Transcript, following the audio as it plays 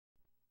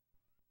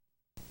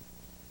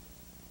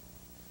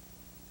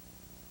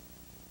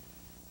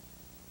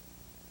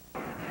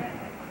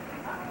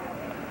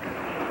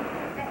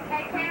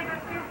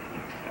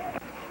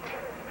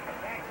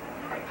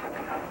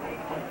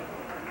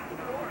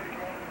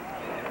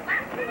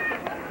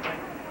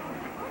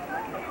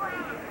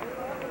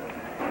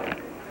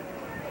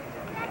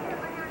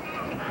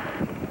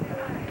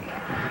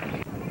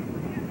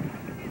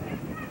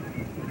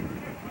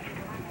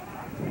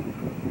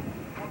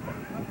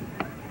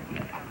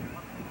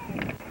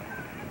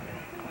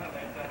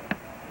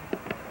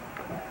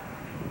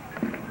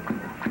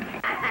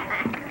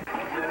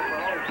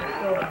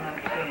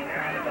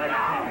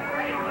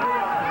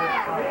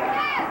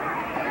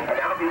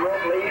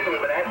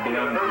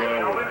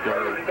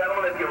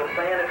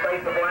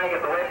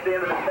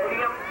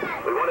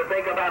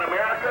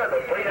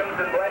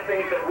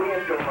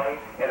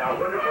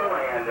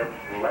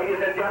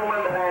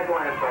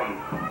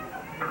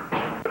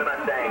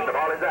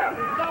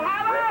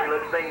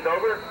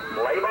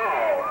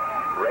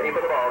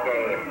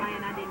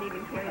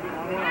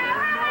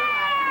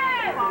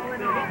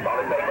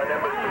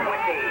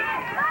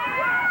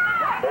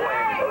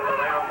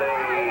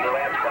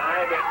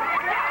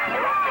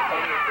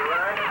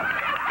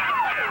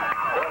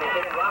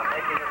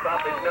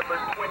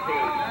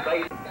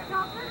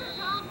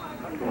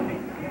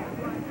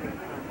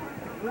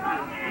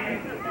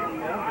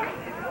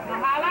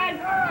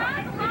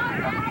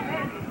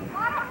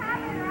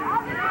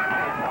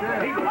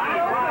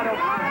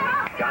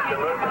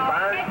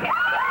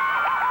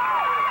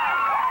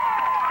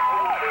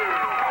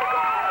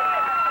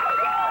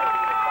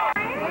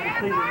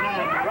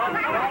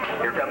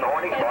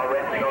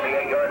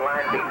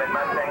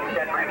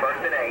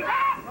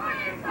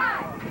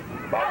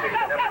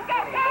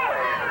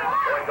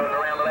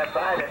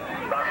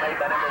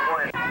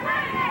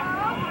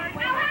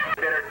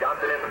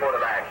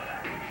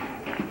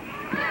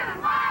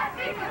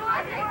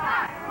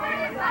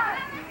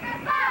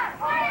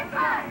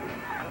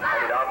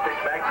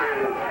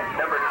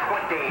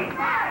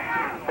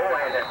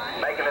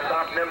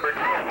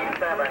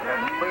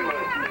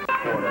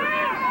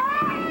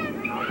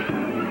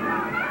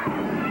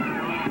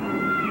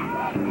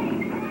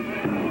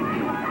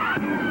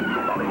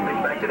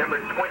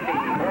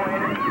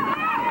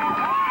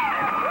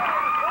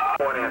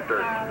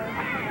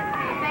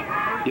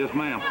Yes,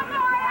 ma'am.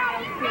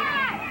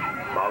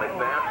 Ball is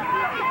snapped.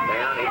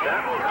 Down, he's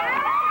up.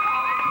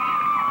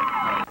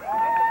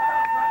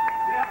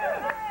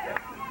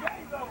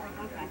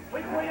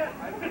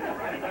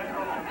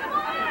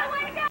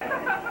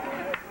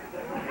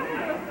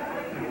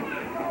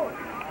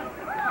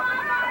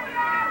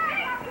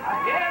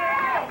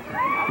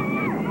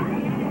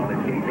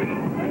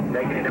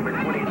 Taking it number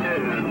 22,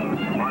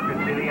 Marcus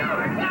Dilion.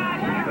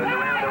 Goes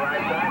around the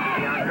right side.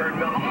 Dilion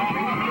turns up.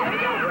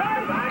 Dilion runs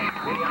the back.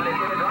 Dilion is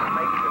in the drop,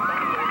 making the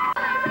pass.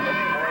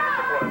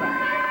 The quarterback.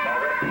 Ball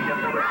resting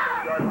just over the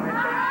 6-yard line,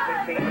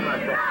 16 to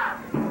touchdown.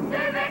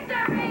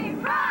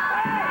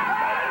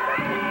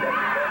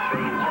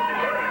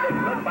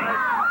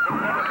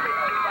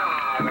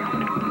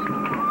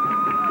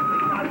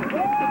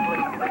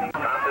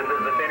 Thompson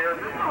is the center.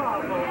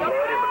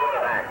 Floyd is the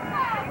quarterback.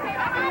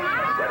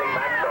 Running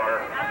back star.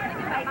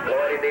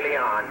 Floyd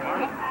Dilion.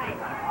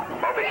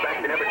 Ball pitch back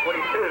to number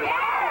 22.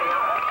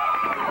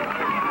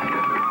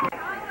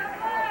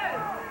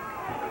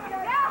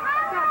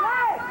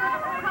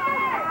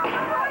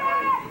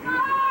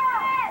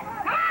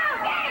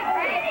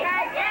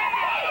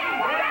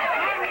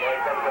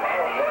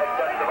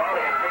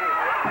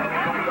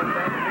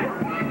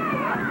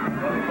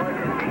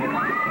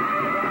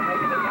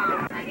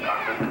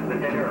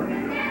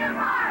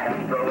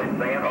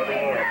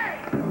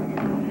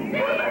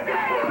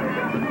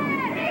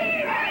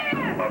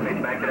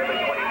 Back to number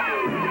 22.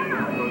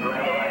 Goes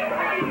around the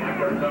right side.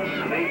 Turns up the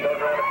speed. Goes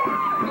around the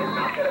corner. It's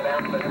not going to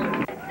bounce, but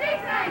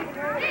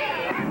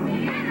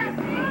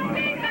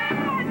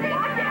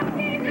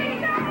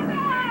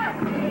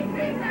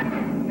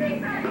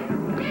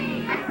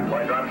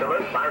Boy drops the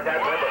loose. Fires out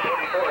to number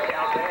 44.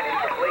 Counts in.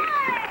 Incomplete.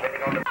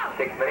 Getting on the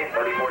 6 minutes,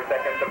 34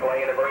 seconds to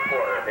play in the first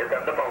quarter. Here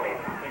comes the ponies.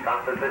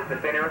 Thompson is the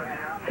center.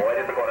 Boyd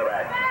is the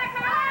quarterback.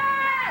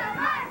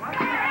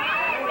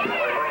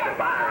 Boyd runs the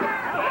fire.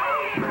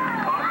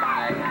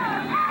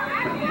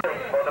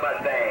 For the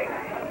Mustangs.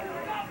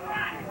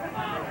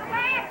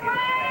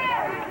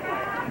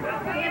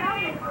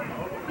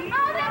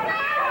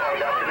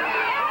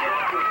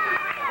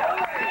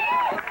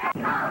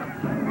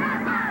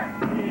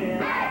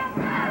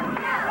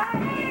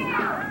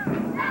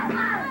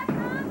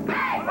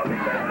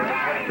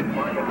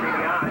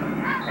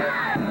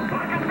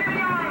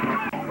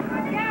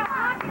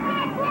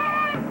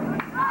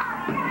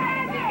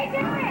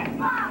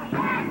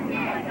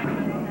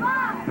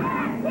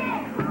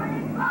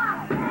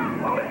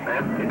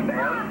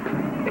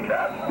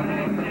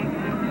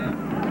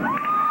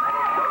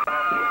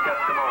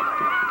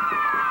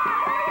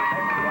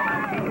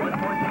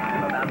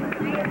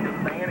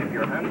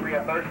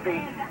 Thirsty,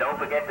 don't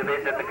forget to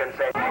visit the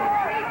concession.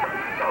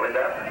 Hold it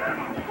up.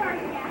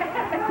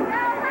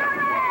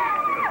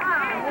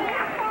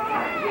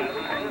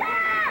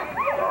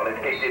 Ball is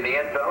kicked in the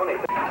end zone.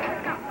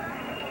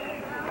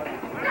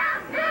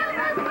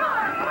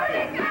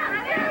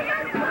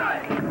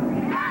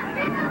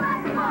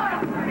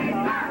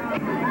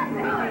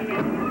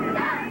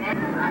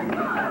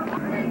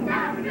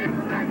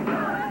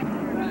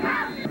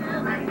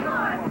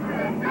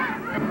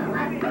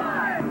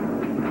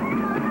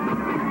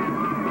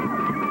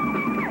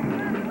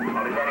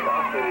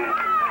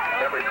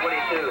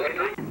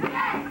 Henry.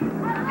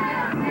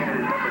 Center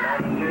is number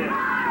 92.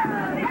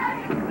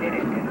 Kenny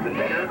into the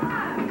center.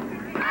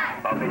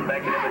 Ball pitch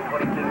back to number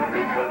 22.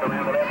 Henry goes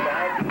around the left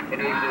side.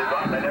 Henry to the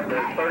drop by number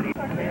 30.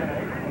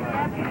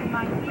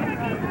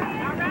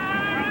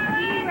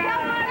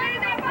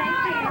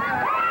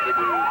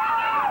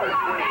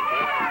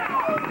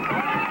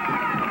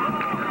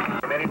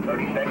 Minutes,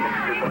 30 seconds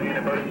to play in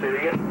the first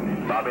period.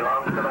 Ball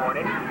belongs to the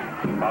Hornets.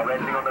 Ball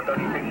resting on the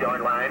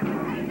 36-yard line.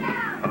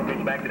 Ball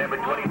pitch back to number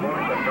 24.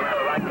 Comes around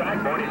the right side.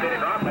 Hornets in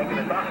and off, making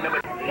the stop.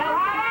 Number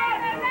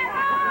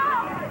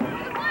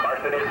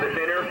Carson is the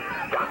center.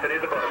 Johnson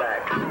is the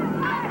quarterback.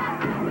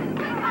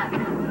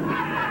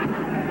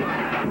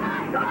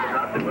 Johnson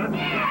drops the foot.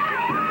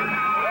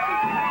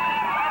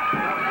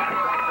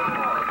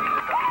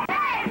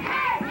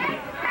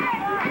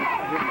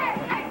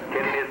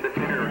 Kenny is the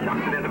center.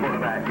 Johnson is the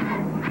quarterback.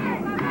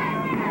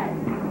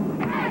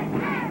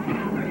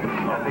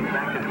 Ball pitch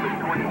back to number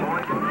 24.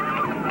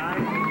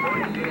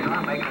 Hornets in and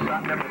off, making the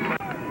stop. Number 20.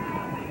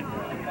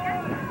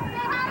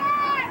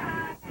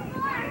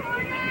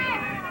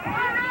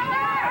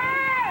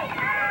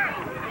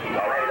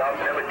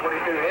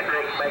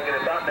 Hendricks making a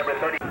stop, number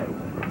 30.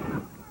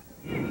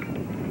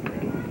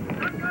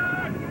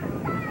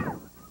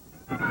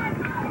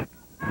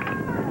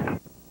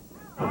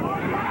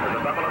 There's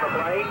a bubble on the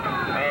play,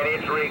 and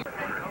it's rigged.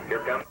 Here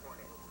comes.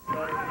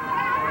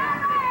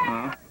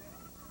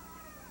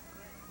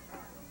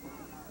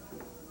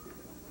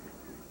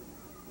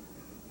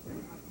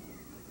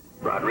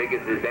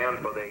 Rodriguez is down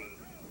for the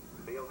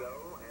field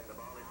goal, and the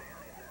ball is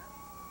down.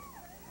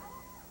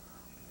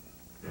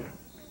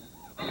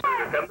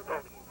 Here comes the ball.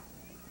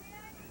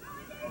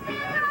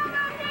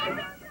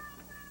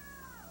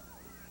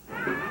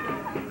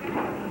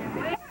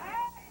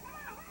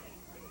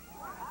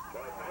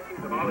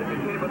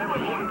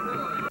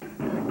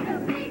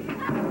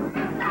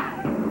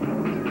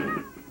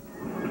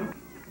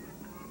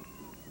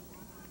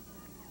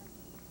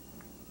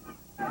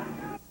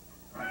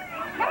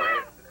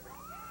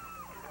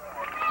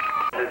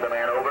 Is the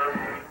man over?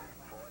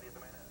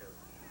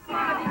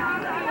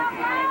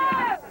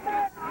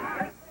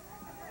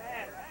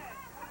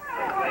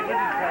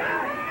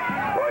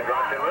 Boy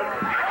dropped it.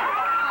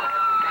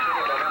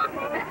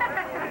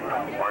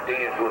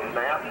 Martinez will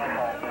snap.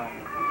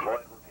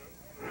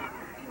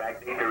 Back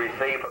deep to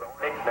receive for the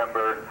Hornets,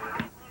 number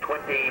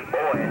 20,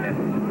 Boyd.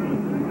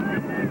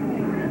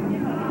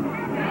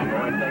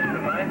 Boyd takes the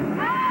punt.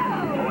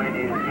 Boyd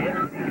is hit.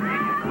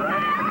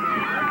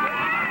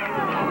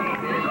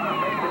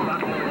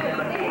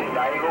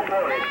 Right. Eagle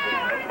Forest.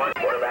 And one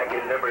quarterback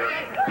is number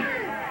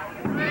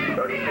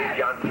 36,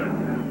 Johnson.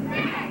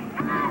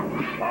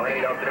 Ball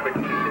headed off to number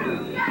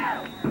 22.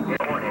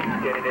 Hornets.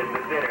 Kenny is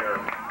the center.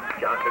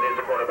 Johnson is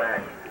the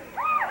quarterback.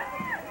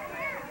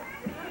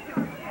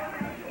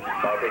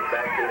 Ball pitch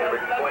back to number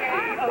 20,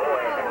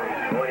 Boyd.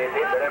 Boyd is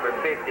hit to number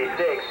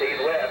 56. He's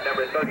left,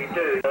 number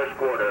 32, first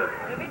quarter.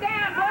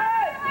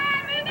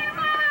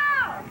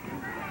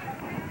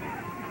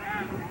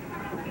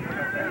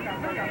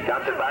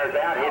 Johnson fires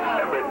out, hits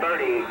number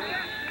 30.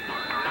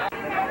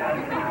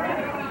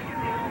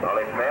 Ball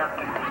is snapped.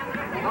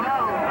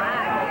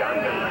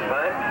 Johnson's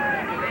punt.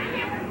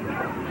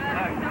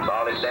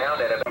 Ball is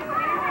down at a...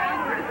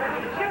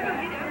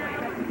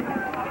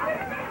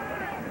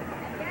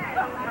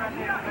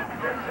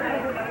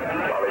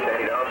 Ball is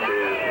handed off to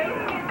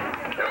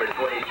number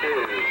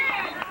 22.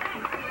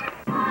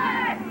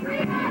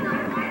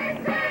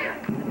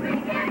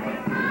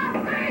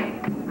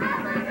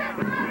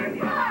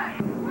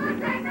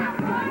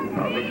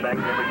 Back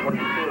to number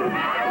 22.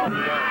 Around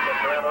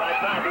the right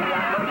side.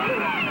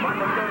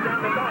 Marcus goes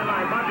down the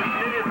sideline. Marcus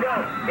continues to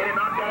go. Getting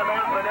knocked out of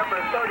bounds by number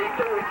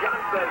 32,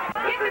 Johnson.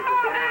 This is the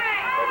center.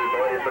 Kobe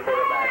Boyd is the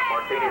quarterback.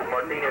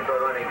 Martinez the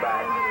running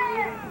back.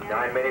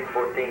 9 minutes,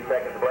 14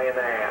 seconds to play in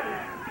the half.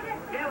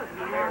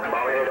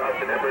 Ball headed off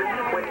to number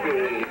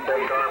 20,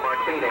 Cesar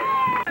Martinez.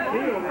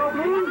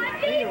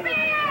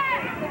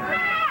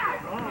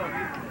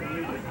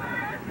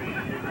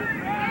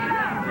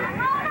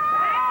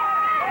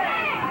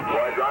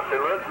 Boyd drops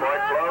and looks.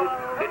 Boyd close.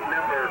 It's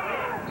number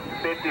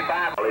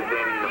 55. Ball is in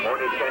the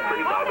Hornets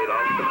country. Ball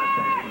belongs to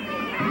Mustang.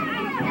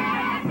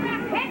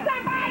 Hit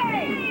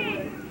somebody!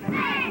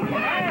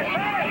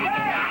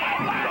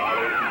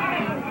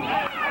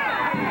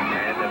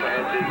 And the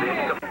pass is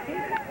in.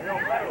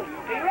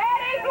 Be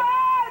ready,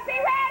 boys! Be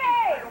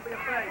ready!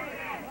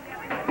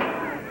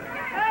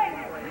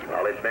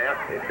 Ball is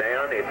snapped. It's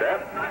down. It's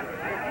up.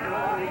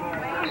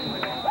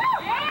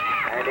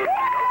 And it's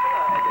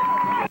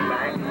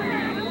back.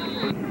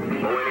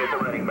 Boyd is the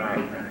running back.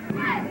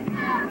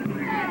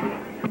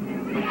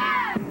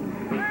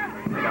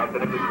 And out to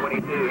number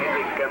 22.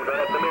 Hendricks comes right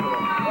up the middle.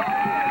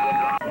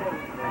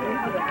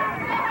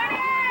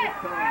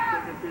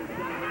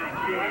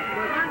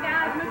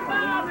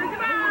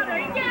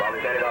 Ball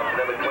is headed off to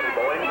number 20,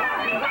 Boyd.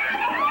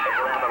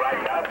 Around the right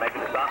side,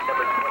 making the stop,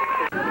 number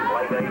 22.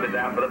 Play Davis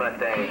out for the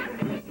Mustangs.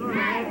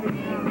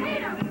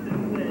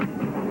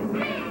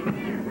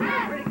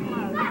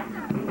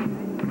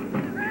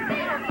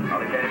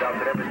 Ball is headed Head off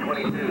to number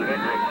 22,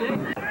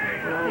 Hendricks.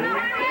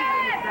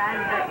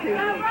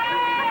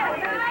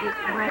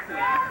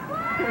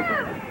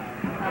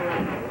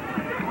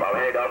 Ball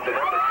headed off to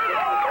number 6,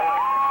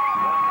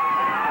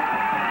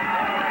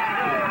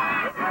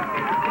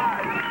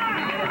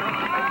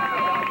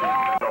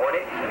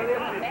 Hornet.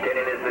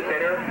 Tennant is the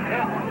center.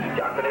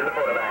 Johnson is the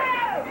quarterback.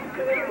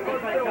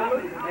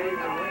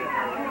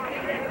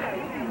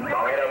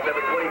 Ball head off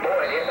number 24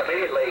 and hit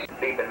immediately.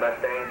 Deep in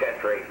Mustang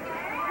country.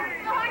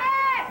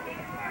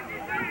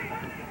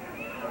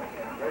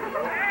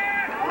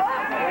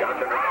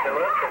 Johnson rocks and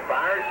looks and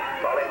fires.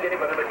 Ball intended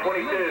for number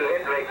 22,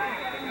 Hendricks.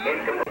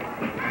 Incomplete.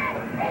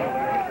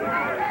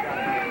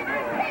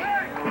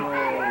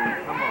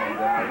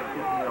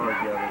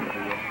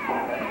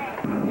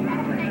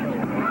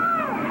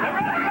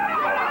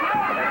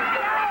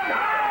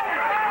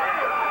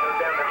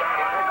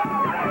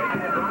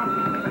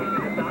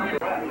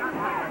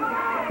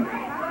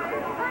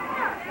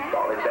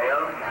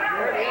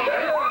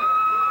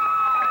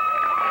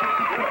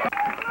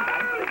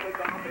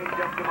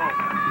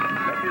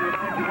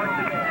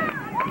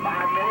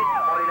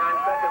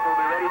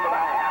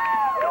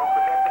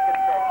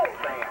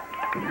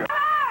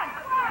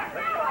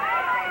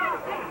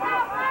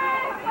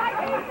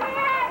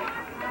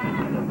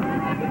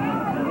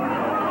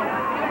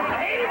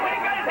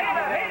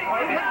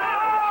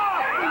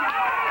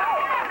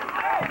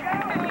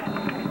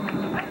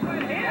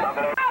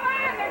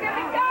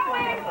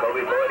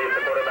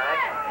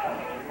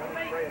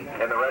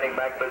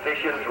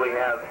 Positions we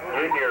have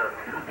Junior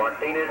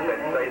Martinez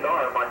and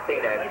Cesar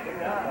Martinez.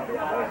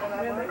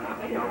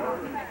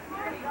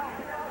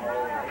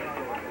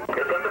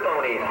 Here comes the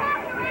ponies.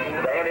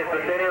 Dan is the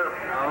center.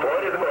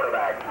 Floyd is the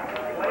quarterback.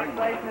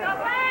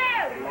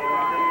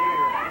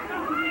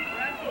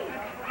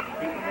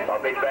 Ball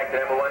pitch back to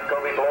number 1,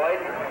 Kobe Floyd.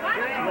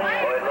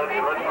 Floyd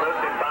looks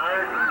and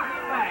fires.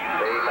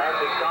 The pass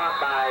is caught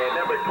by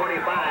number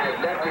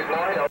 25, Dusty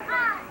Floyd.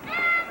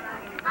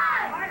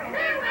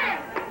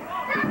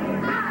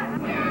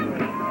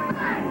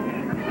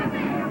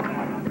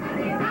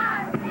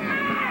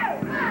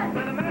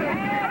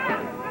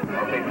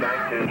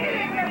 Back to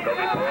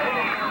Kobe Floyd.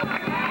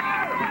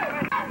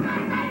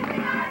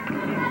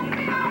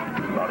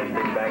 Ball is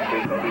pitched back to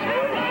Kobe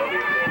Floyd. Kobe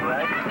is in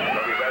right.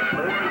 Kobe right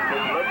loose.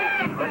 He's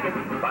looking.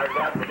 Fires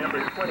out to number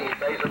 20,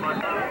 Cesar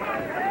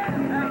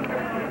Martinez.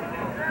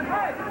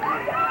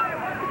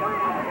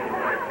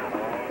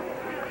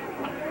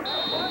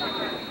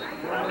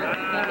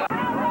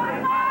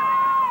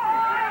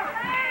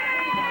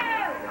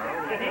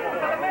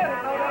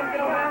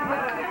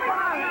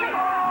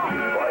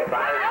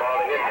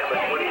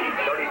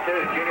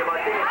 Junior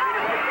Martinez.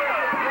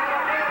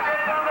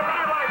 On the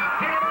sideline.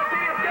 Junior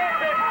Martinez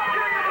gets it.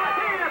 Junior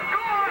Martinez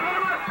scores for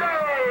the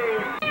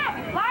Mustangs.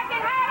 Lock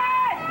and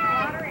Highland!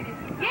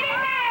 Get in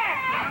there!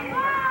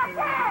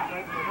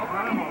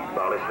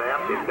 Ball is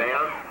snapped. It's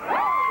down.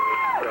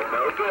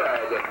 No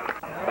good.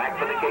 Back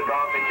for the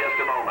kickoff in just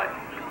a moment.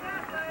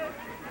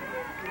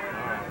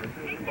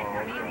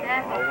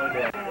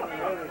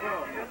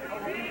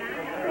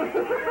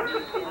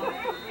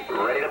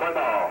 Ready to play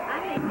ball.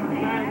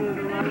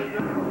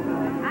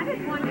 I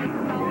just wanted to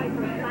call it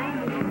for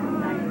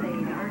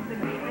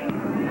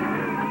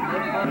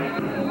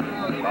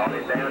Ball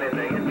is down in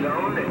the end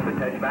zone. It's the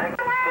touchback.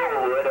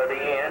 Forward of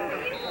the end.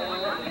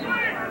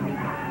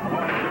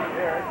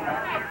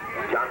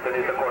 Johnson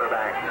is the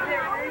quarterback.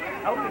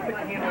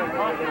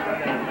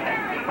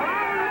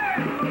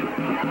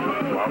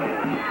 Ball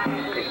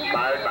is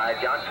fired by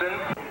Johnson.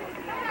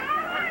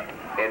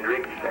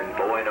 Hendricks and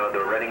Bowen are the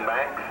running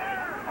backs.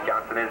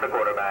 Johnson is the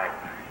quarterback.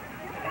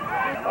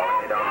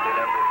 Ball head on to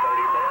number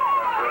 34.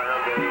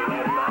 Around the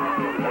left side.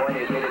 Bowen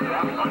is hit his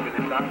rock. On to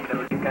the top of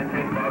the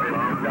country. Ball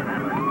belongs to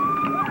Ackerly.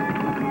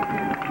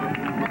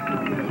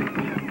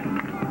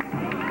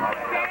 Ball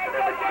is out to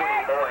number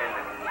 20. Bowen.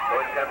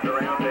 Bowen comes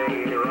around the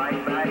right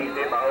side. He's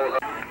in the hole.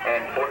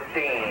 And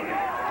 14.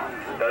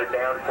 Third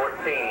down,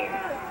 14.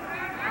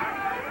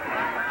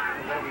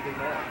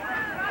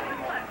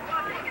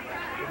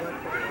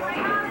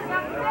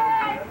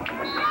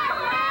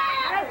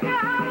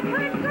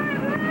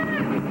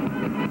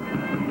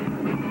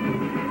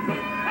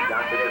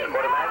 Johnson is the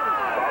quarterback.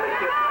 Ball is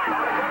hit.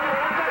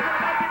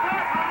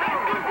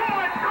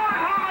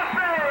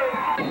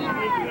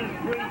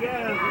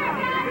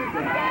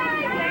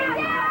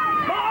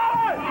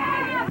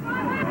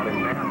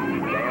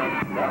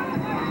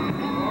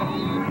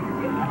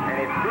 And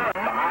it's good. The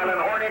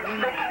Highland Hornets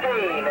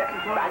 16.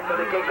 Back for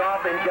the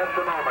kickoff in just a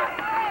moment.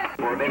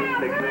 4 minutes,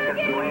 6 seconds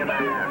to play in the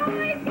half.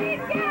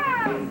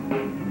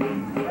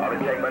 Ball is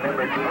taken by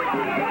number 20.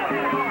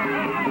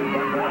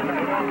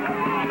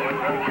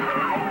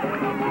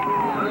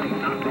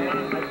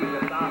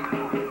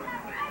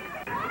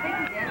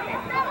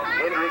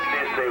 Hendricks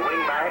is the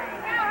wing back,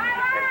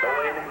 and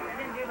Bowen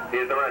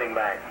is the running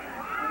back.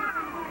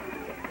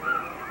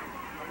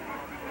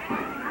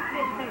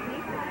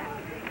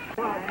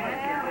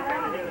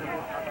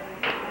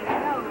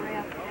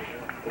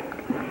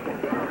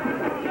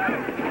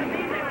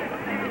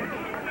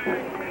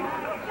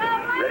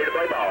 Ready to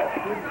play ball.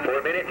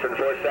 4 minutes and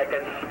 4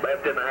 seconds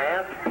left in the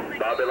half.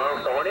 Ball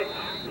belongs to Hornets.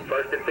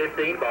 First and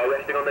 15. Ball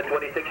resting on the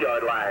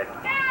 26-yard line.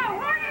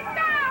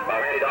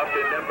 Ball handed off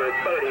to number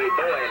 30,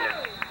 Bowen.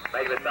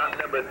 Making the stop,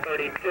 number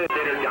 32,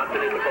 Dennis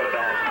Johnson is the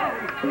quarterback.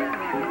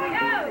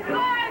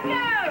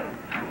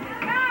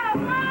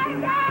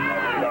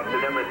 Handed off to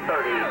number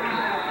 30,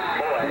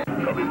 Bowen.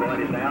 Kobe Bowen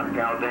is out.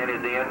 Calzan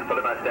is in for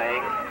the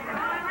Mustangs.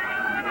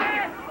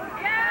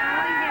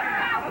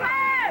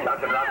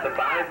 Johnson drops the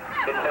 5.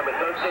 It's number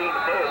 13,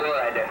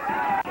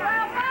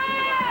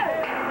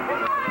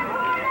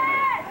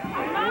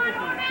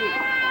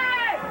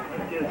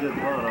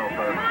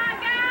 Forward.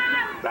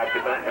 Back to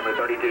punt, number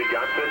 32,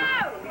 Johnson.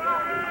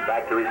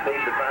 Back to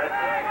receive the punt.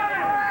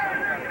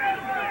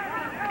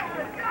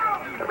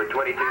 Number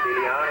 22,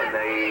 DeLeon, and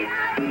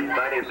the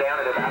punt is down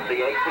at about the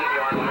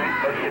 18-yard line.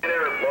 First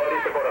hitter, Floyd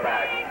is the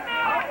quarterback.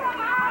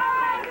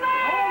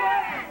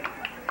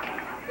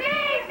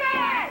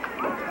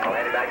 I'll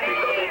hand it back to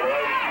Kobe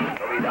Floyd.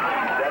 Kobe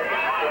Dodge,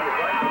 second.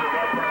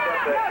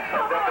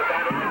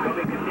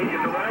 Kobe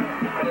continues to run.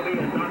 Kobe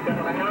is knocked out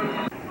of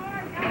bounds.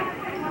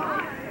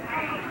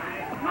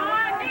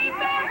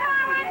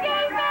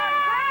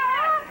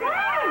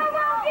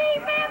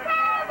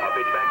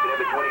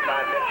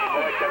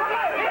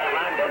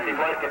 Dusty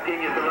Floyd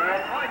continues to run.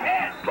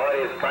 Floyd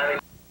is finally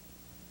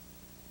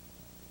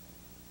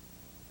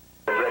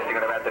resting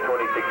at about the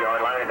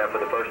 26-yard line, enough for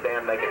the first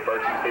down, making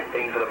first and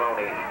 15 for the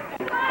Ponies.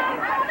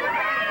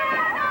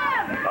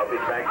 Up is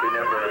back to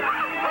number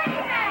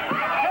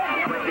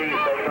 20,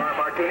 Solar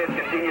Martinez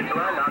continues to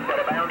run, knocked out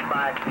of bounds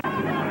by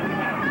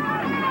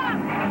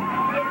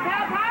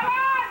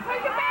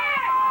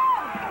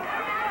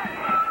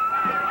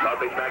up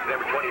is back to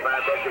number 25,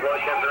 Dusty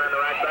Floyd comes around the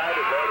right side,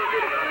 and Floyd is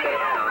getting knocked out of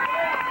bounds.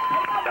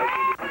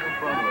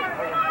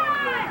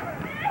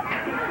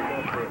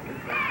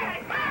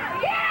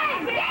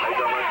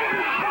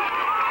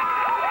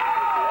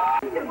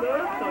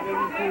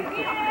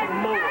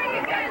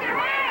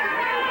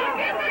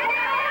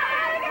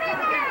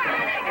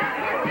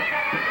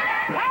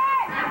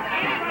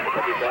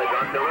 Floyd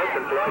on the rest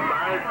and Floyd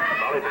fires.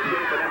 Ball is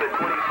pursued for number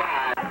 25.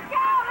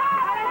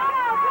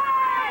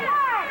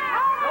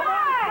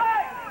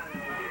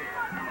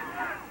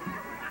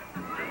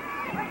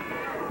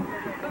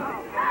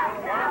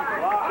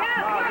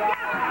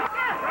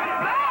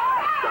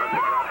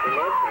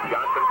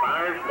 Johnson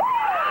fires.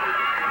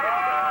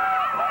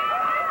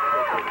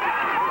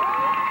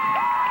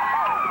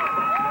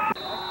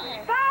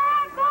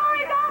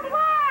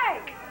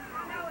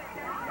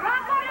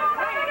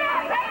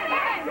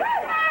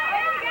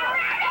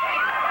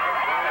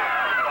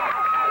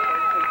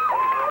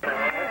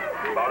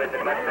 Ball is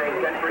in Mustang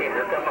country, and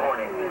here comes the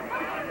Hornets.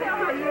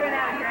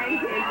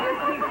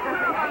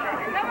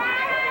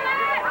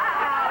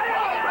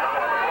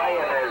 Play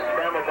and there's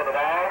scramble for the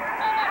ball.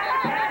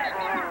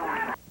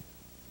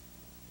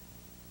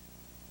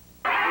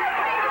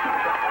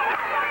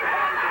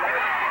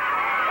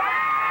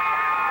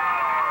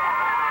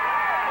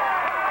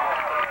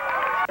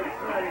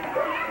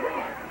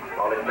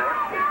 Ball is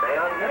snapped, it's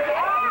down.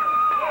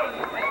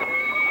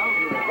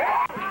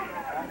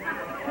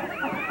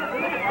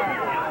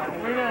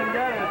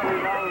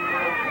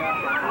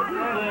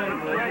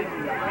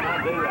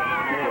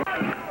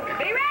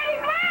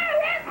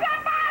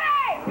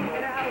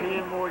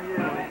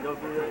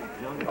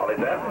 All is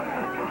up.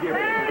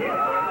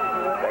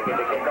 Taking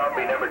the kickoff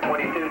be number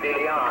 22,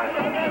 DeLeon.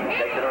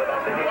 Takes it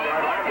about the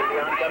 50-yard line.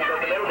 DeLeon comes up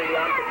the middle.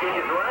 DeLeon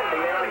continues to run.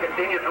 DeLeon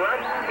continues to run.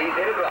 He's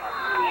hit his rock.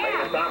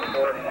 Making a stop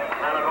for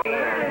Allen.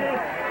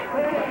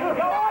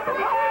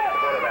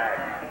 Quarterback.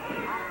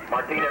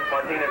 Martinez,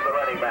 the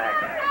running back.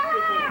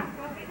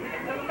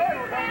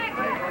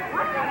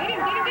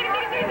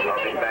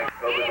 Back to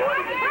Kobe Boyd.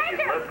 He continues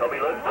to look. Kobe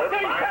looks. Ball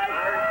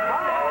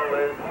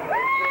is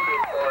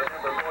intended for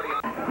number 40.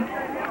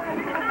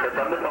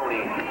 From the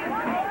Ponies.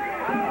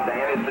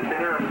 Sand is the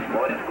center,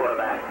 Floyd is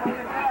quarterback.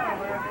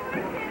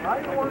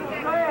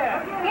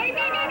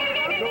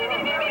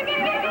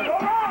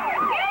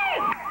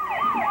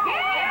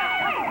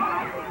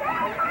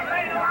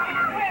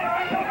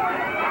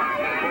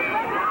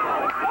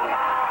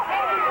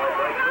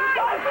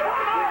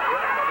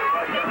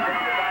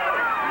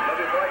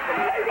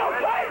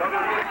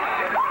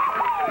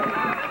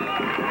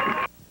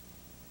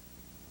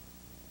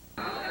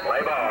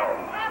 Play ball.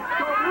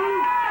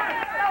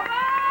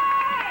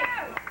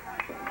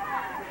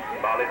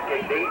 Ball is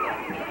kicked deep.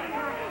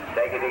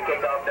 Taking the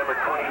kickoff, number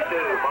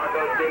 22,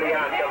 Marcos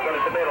DeLeon comes up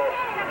the middle.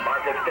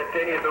 Marcos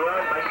continues to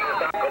run, making the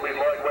stop. Kobe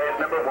Floyd wears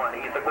number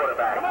 1. He's the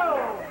quarterback.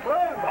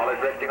 Ball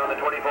is resting on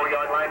the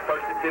 24-yard line,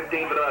 first and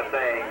 15 for the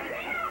Mustangs.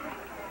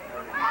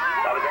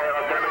 Ball is carried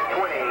on number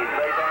 20,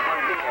 Trayvon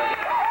Martinez.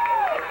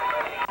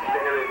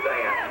 Center is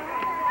Zan.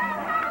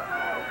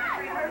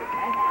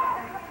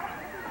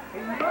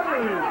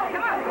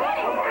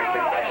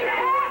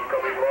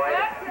 Kobe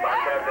Floyd,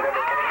 Marcos to number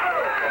 20.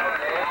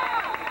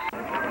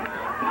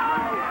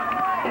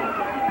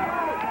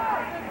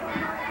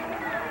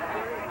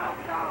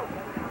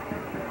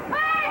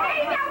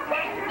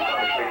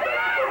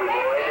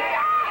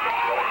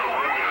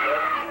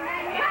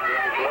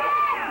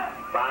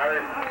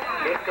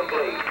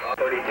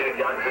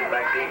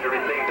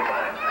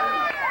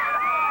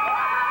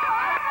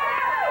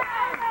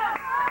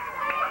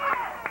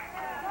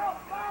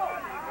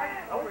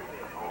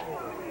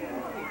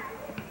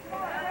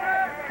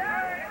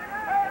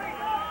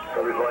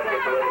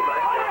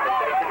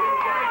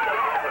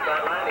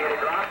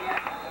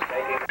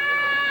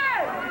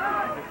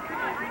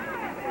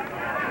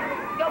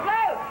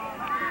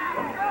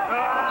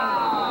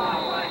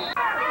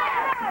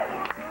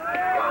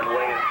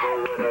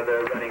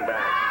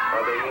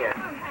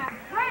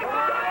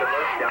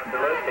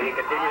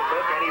 serious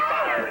look, and he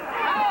fires.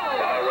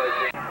 Ball was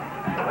in.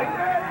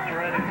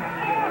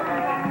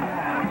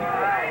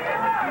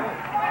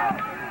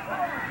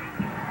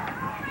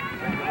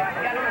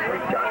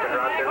 Johnson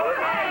runs it look.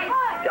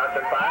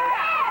 Johnson fires.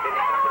 It's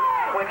number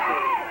 20.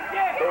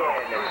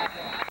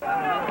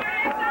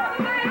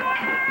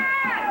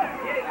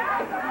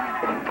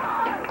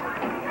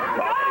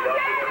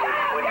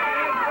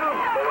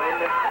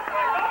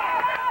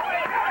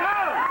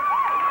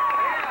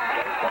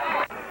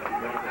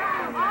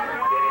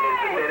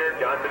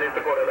 Johnson is the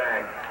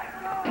quarterback.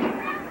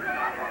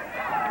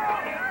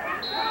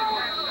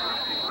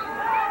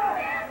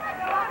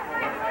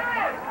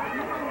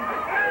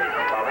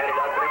 Ball handed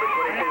off to number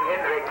 22,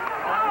 Hendricks.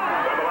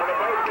 Double on the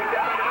post, picked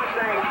up by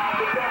Mustang.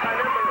 Picked up by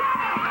number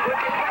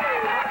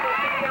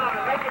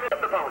 52, making it up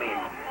the pony.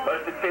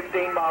 First and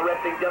 15, ball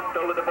resting just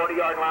over the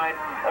 40-yard line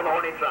on the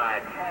Hornet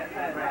side.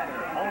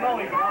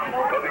 Kobe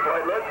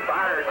Floyd looks,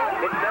 fires.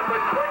 It's number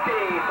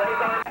 20,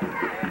 stays on.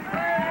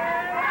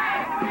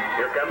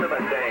 Here comes the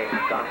Mustang.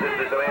 Thompson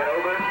is the man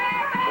over.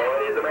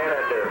 Floyd is the man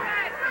under.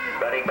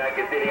 Running back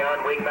is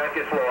Didion. Wing back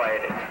is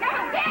Floyd.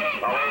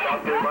 Ball hands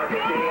off to Marcus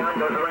Didion.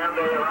 Goes around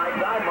the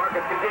right side.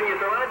 Marcus continues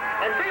to run.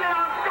 And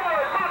Didion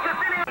scores. Marcus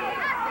Didion.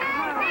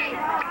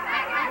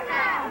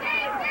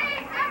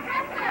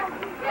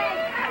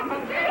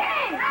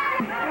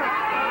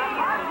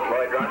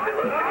 Floyd drops it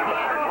loose and he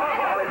fires.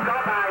 Ball is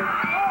caught by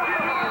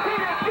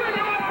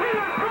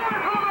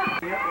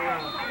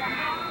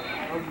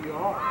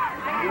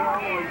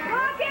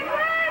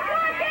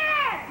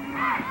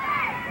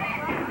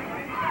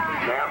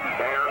Snap,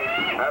 down,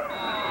 up.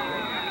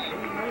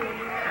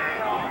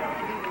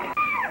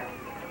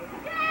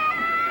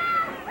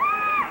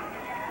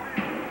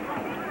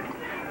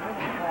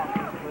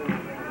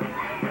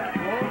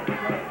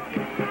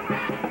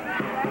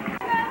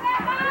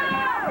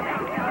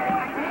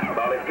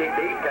 Ball is kicked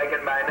deep,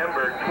 taken by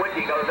number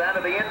 20, goes out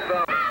of the end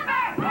zone.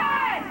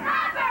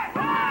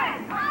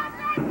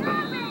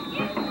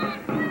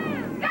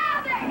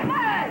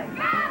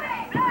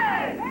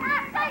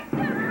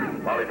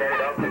 Ball is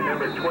handed off to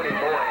number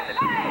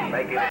 24,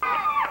 making it.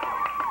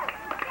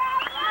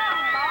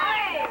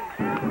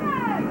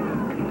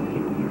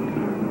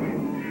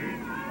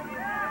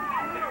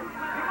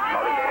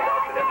 Ball is handed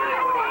off to number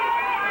 20.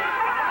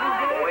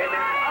 Boyd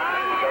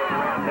goes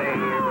around the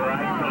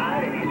right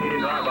side, and he's hit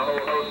it right the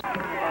whole host.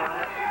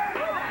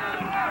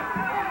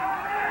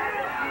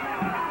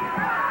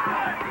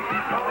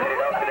 Ball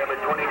handed off to number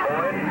 20,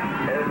 Boyd.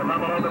 There's a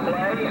fumble on the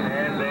play,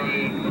 and the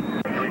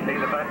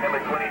receive the punt, number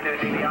 22,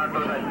 Didion for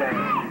the Mustang.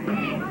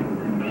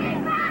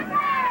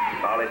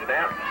 Ball is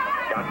snapped.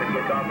 Johnson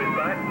gets off his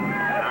punt.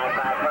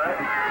 Outside punt.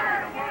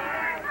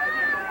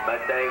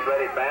 Mustangs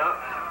let it bounce.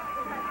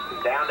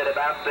 Down at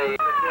about the...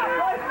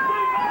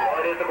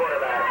 Floyd is the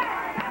quarterback.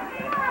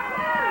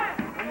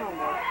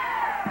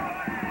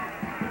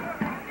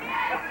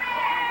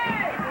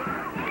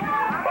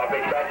 Ball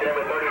pitch back to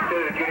number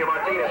 32, Junior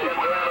Martinez.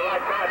 Comes around the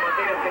right side.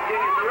 Martinez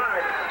continues to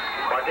run.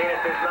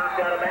 Martinez is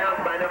knocked out of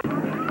bounds by number...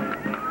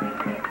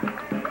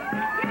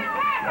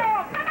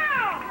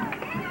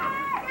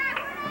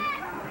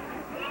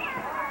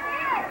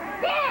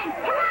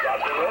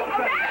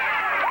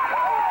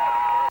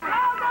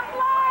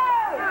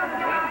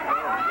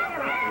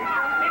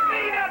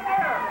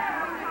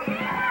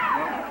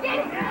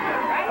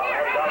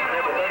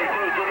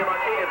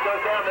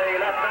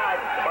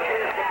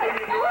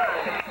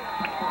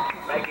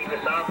 Making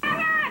the stop.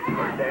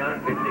 First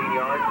down, 15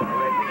 yards,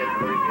 resting at the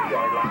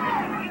 32-yard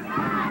line.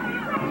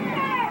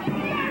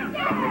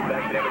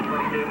 Back to number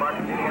 22,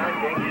 Marcus Didion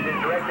changes his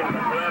direction,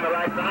 comes around the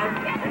right side,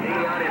 and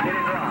Didion is hit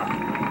and dropped.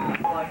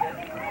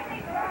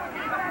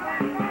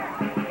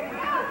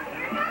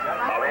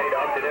 Ball handed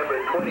off to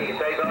number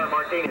 20, stays on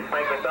Martinez,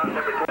 makes the stop,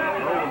 number 20.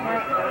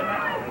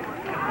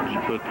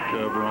 Just put the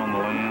cover on the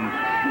lens.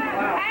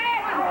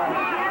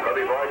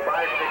 Kobe Floyd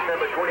fires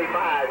number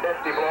 25,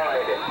 Dusty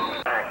Floyd.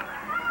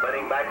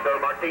 Running back to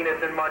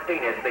Martinez and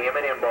Martinez, the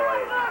M&M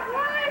boys.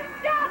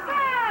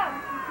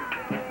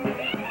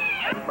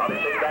 Bobby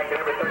sits back to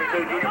number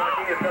 32, Junior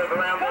Martinez goes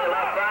around to the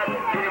left side.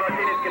 Junior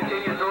Martinez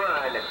continues to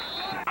run.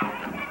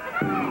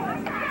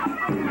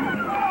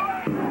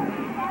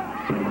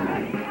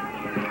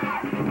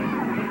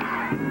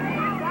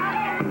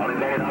 Bobby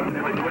handed off to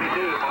number 22,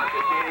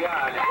 Marcus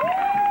Didion.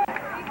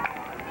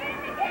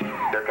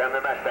 Here come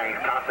the Mustangs.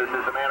 Costas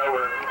is the man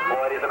over.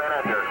 Floyd is the man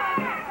under.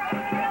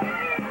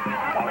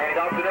 Ball handed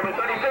off to number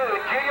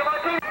 32, Junior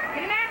Martinez.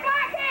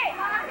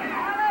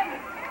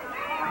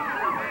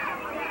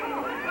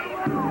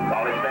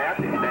 Ball is snapped.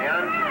 It's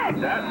down.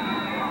 It's up.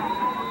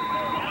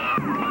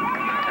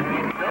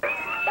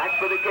 Back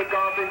for the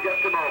kickoff in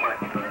just a moment.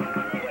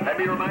 Let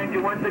me remind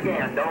you once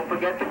again, don't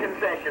forget the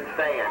concession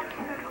stand.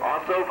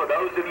 Also, for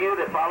those of you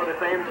that follow the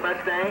Sands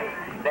Mustangs,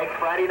 next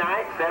Friday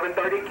night,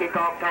 7:30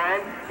 kickoff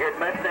time here at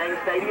Mustang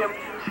Stadium,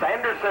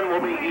 Sanderson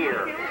will be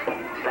here.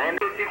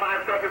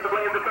 55 seconds to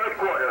play in the third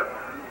quarter.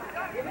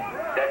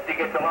 Dusty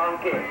gets a long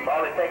kick.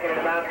 Ball is taken at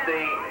about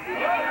the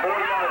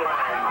 40-yard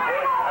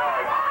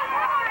line.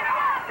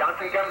 Johnson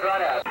He comes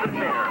right out. The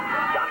center.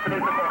 Johnson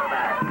is the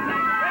quarterback.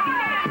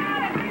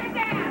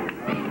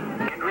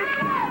 Hendricks.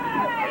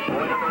 And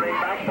going up the right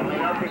back.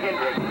 Falling out to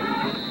Hendricks.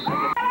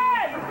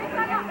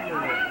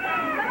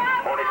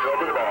 Hornets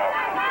over the ball.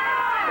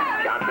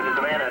 Johnson is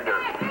the man under.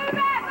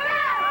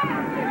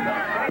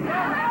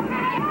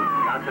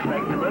 Johnson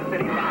takes the look,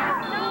 then he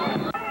fires.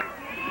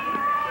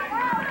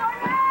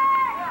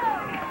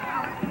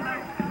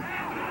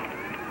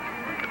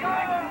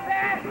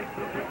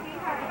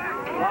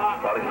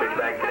 Ball is pitched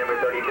back to number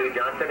 32,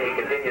 Johnson. He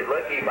continues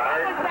look, he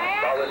fires.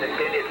 Ball is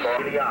intended for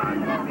the yard.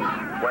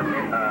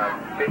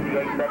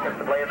 58 seconds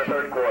to play in the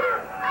third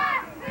quarter.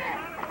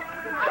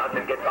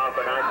 Johnson gets off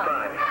a nice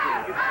punch.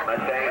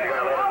 Mustangs are going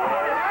to let him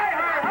roll.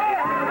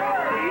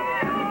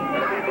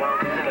 It'll be blown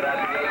into that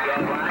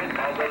 8-yard line.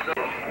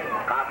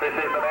 Hoffman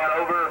is the man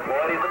over.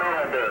 Floyd is the man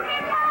under.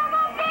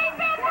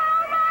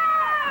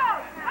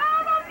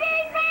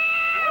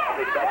 I'll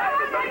be back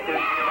to 32,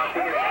 Junior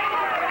Martinez.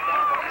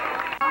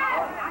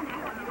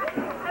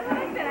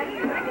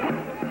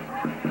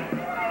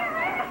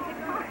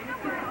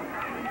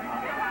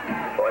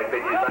 Floyd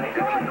pitches back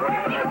to number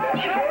 25.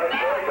 Floyd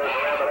goes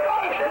around the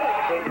left.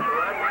 Continues to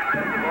run.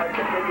 Floyd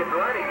continues to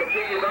run. He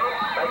continues on.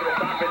 Taking a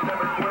stop at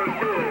number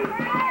 22.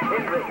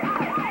 Hendricks.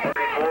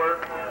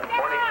 34.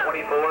 Hornets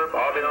 24.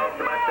 Ball belongs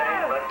to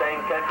Mustang. Mustang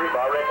country.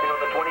 Ball resting on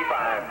the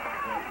 25.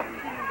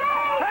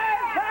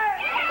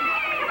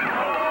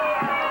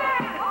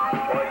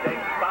 Floyd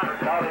takes the spot.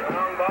 Ball is a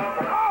long ball.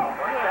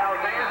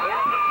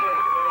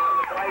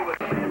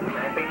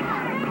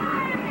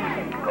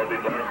 Kobe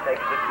Burns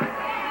takes it.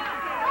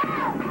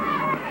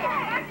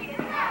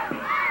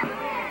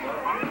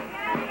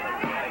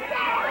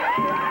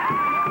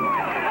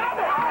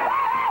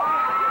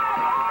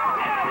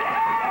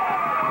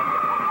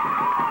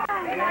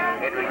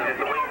 Hendricks is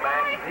the wing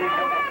back.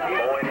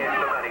 Boyd is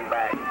the running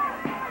back.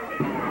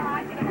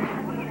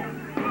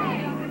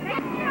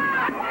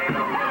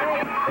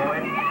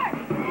 Boyd.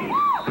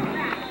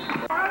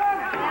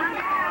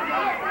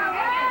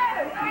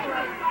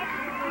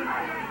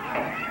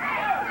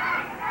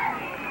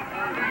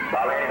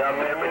 Ball ended up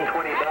there with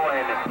 20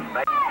 Boyd.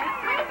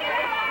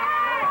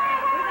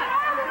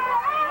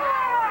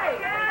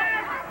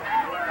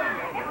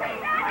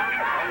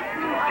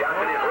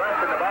 Johnson is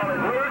rushed and the ball is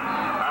loose.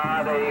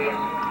 The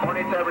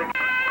Hornets have recovered.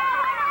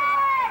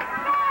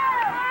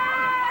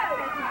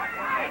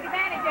 Take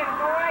advantage of it,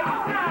 boys.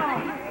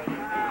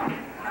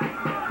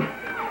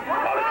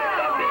 Ball is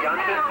sent off to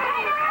Johnson.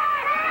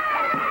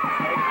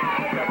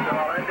 Cuts the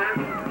ball under.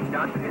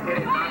 Johnson is hit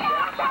it,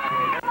 knocked down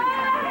by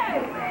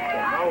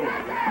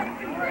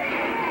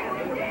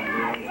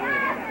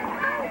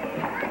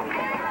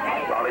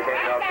ball is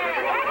handed off to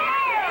number 1.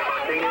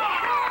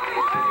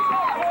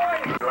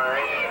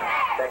 Line.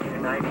 Second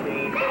and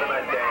 19 for the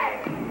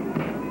Mustangs.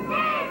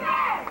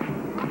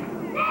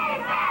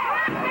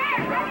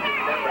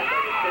 Number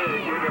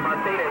 32, Junior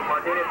Martinez.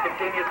 Martinez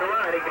continues to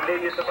run. He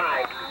continues to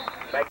fight.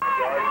 Back to the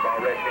yard. Ball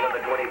resting on the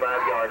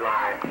 25-yard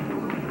line.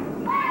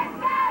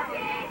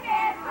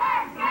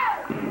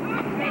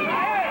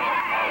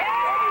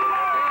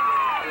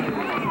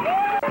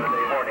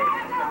 Hornets.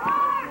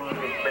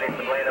 6 minutes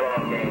to play the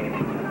ball game.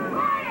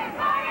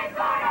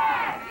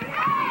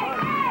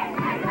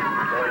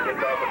 Boyd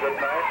gets off a good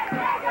pass.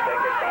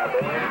 Taken by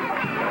Boyd.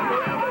 Comes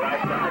around the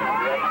right side.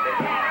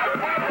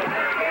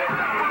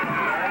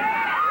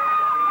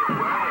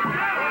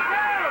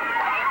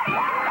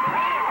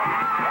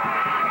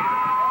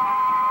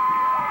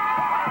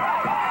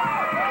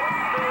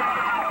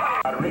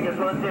 Rodriguez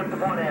runs him to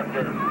point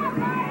after.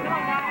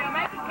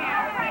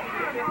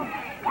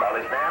 Ball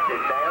is snapped.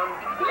 It's down.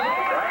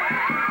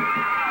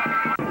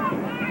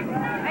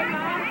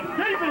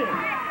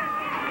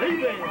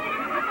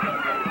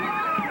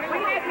 We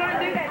have to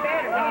do that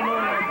better.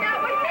 No,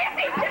 we missed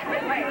it.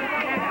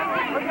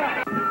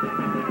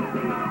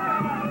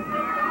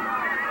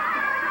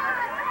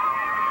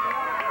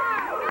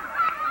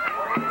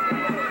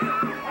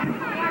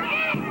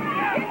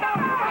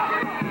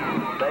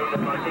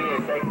 Nathan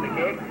Martinez takes the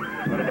kick.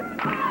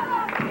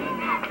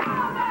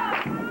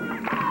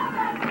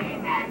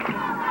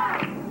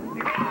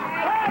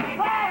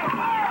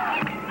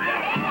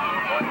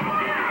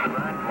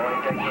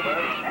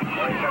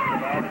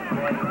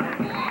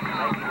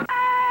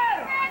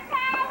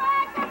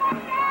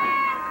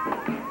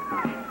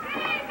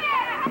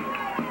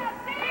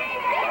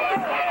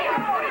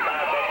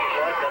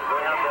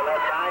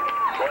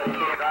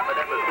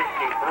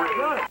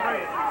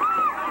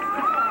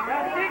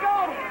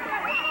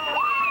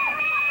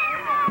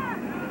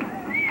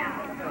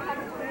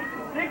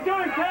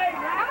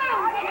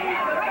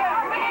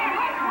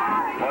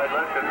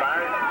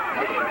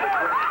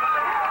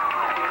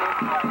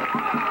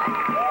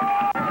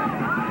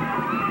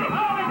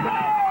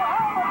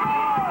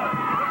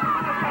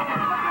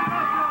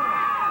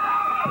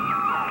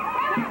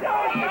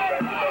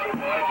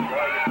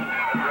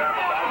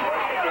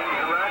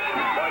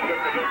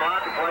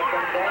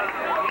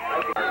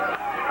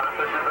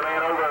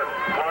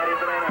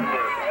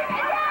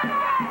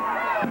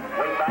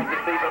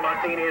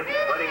 Martinez.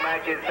 Running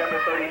back is number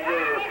 32.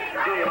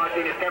 Junior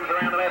Martinez comes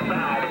around the left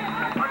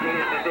side.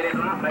 Martinez is in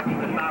drop,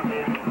 making the stop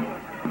is.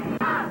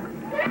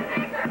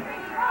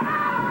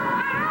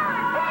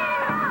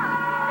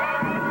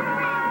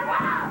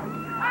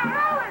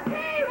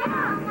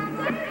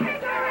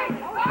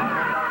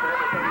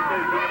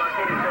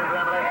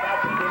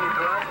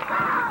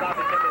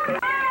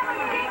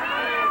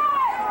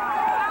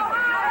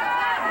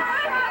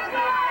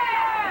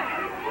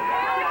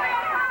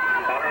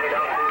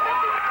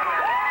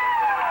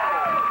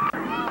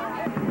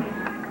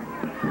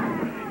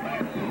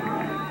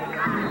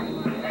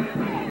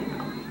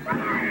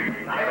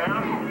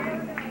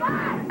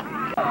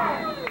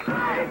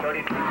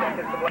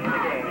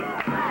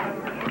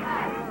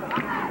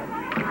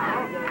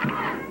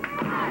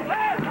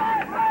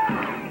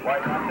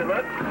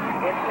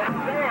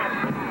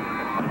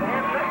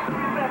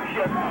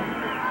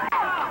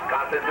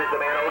 Costas is the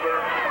man over.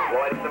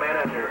 Lloyd is the man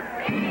under.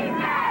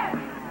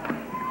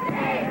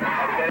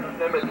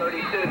 Number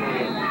 32,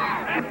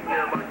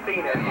 Junior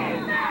Martinez.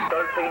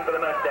 13 for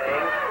the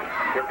Mustangs.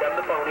 Here come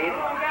the ponies.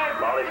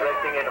 Ball is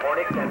resting in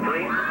Hornick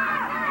country.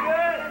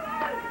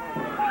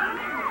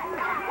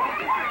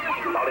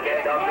 Ball is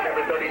handed off to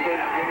number 32,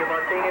 Junior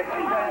Martinez.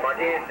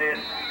 Martinez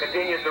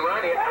continues to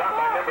run it. Dropped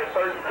by number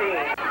 13.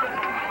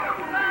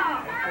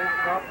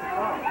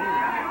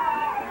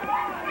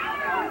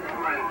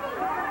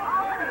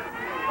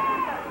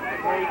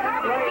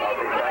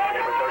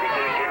 Number 32,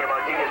 Junior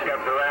Martinez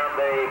comes around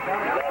the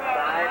left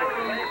side.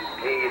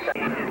 He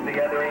changes the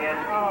other end.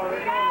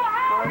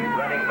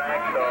 Running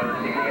backs are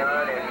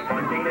Dion and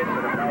Martinez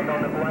with a flag on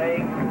the play.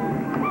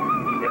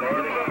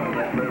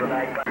 Let's move it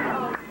back.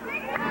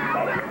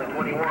 Ball is number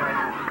 21.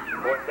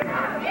 Fourth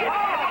down.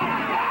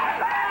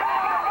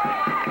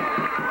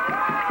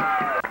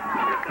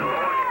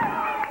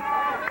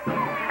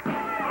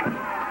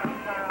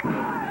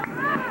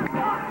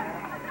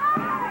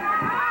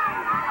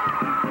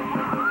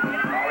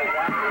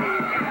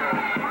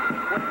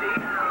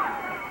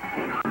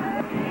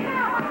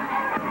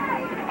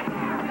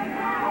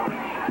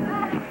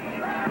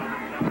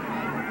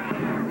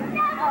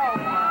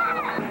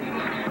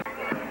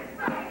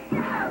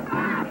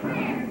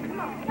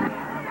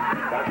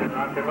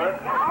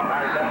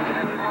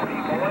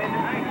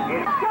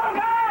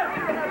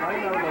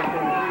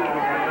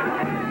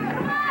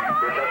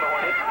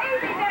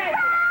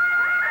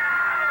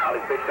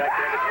 Back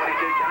there to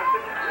 22,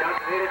 Johnson.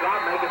 Johnson hit it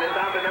off, making it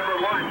down to number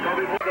 1.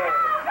 Kobe Woodard.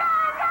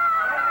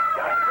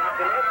 Johnson drops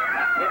the left.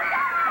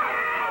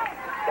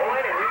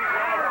 Boyd, and he's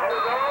down.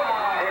 Holds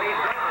on, and he's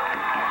down.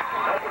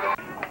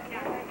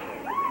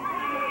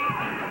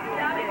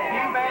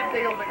 You bad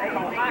deal, but